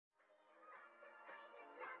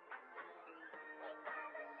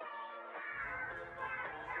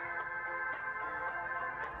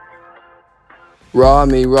Rob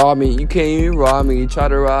me, you can't even rob me. You try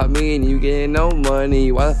to rob me and you getting no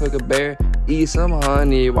money. Why the fuck a bear eat some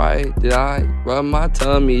honey? Why did I rub my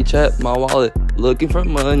tummy? Check my wallet, looking for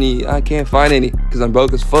money. I can't find any, cause I'm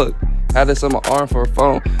broke as fuck. Had to sell my arm for a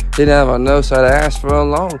phone. Didn't have enough, so I had to ask for a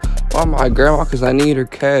loan. Why my grandma? Cause I need her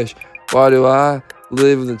cash. Why do I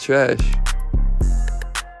live in the trash?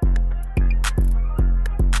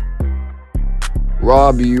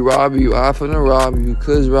 Rob you, I finna rob you.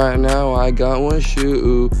 Cause right now I got one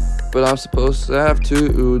shoe, but I'm supposed to have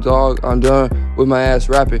two. Dog, I'm done with my ass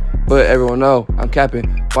rapping, but everyone know I'm capping.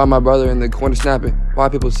 Why my brother in the corner snapping? Why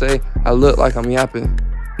people say I look like I'm yapping?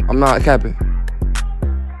 I'm not capping.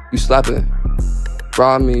 You slapping.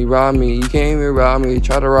 Rob me, you can't even rob me.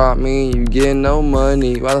 Try to rob me, you getting no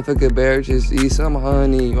money. Why the fuck a bear just eat some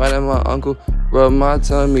honey? Why did my uncle rub my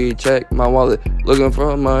tummy? Check my wallet, looking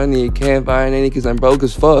for money. Can't find any cause I'm broke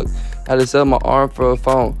as fuck. Had to sell my arm for a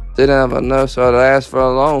phone. Didn't have enough, so I had to ask for a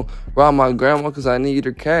loan. Rob my grandma cause I need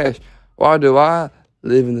her cash. Why do I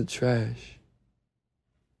live in the trash?